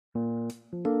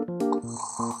Come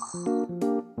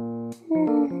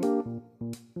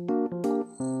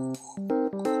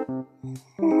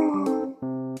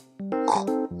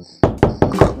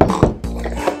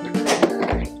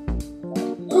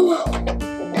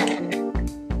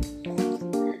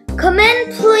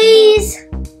in, please.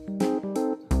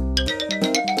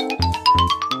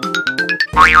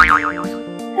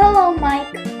 Hello,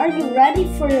 Mike. Are you ready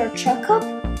for your checkup?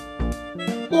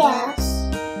 Yes.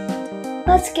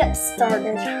 Let's get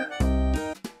started.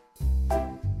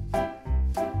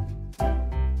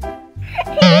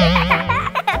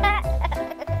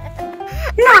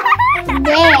 No,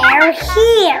 they're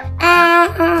here.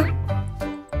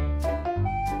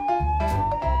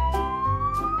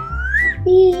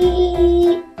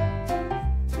 Beep.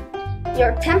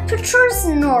 Your temperature is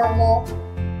normal.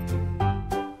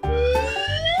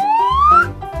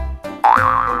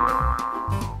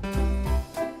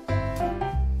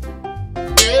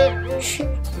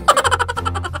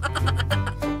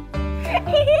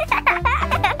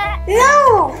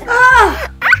 No!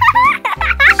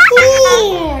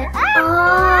 Here!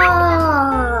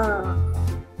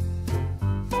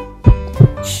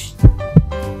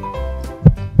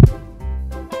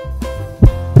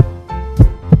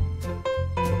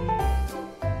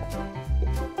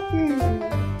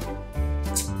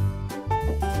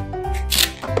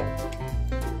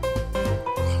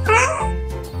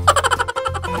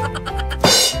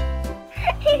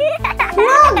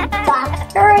 No,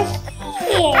 doctor,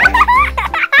 here.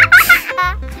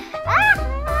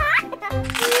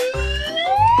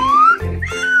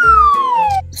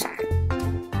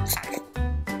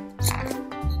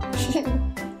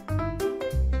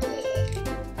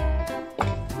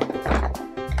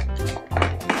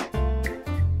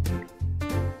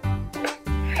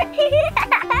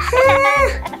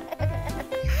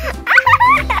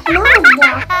 No,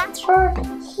 doctor,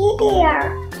 here.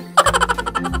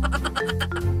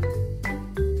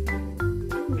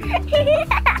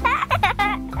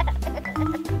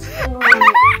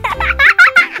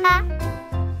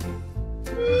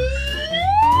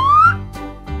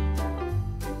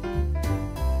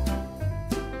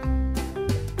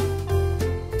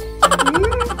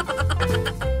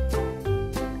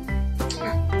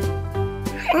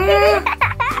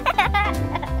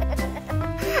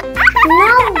 No,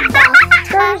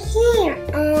 doctor, here.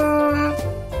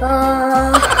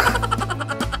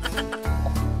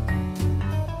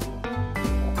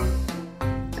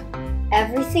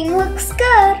 Everything looks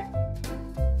good.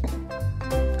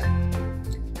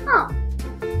 Oh.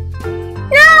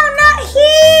 No, not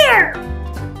here.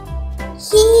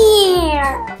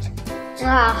 Here.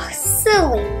 Ah,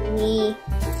 silly me.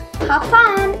 Hop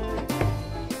on.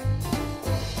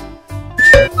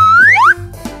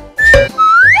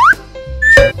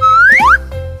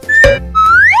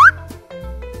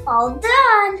 All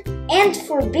done. And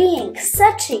for being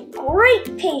such a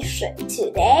great patient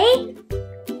today.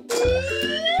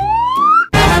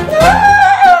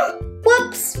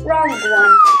 Whoops, wrong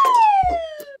one.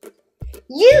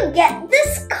 You get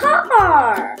this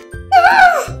car.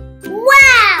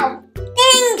 Wow!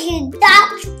 Thank you,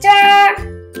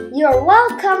 doctor. You're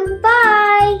welcome.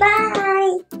 Bye.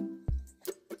 Bye.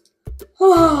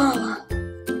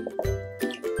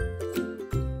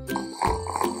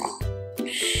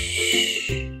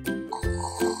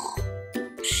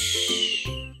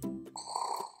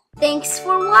 Thanks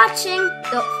for watching.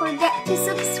 Don't forget to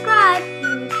subscribe.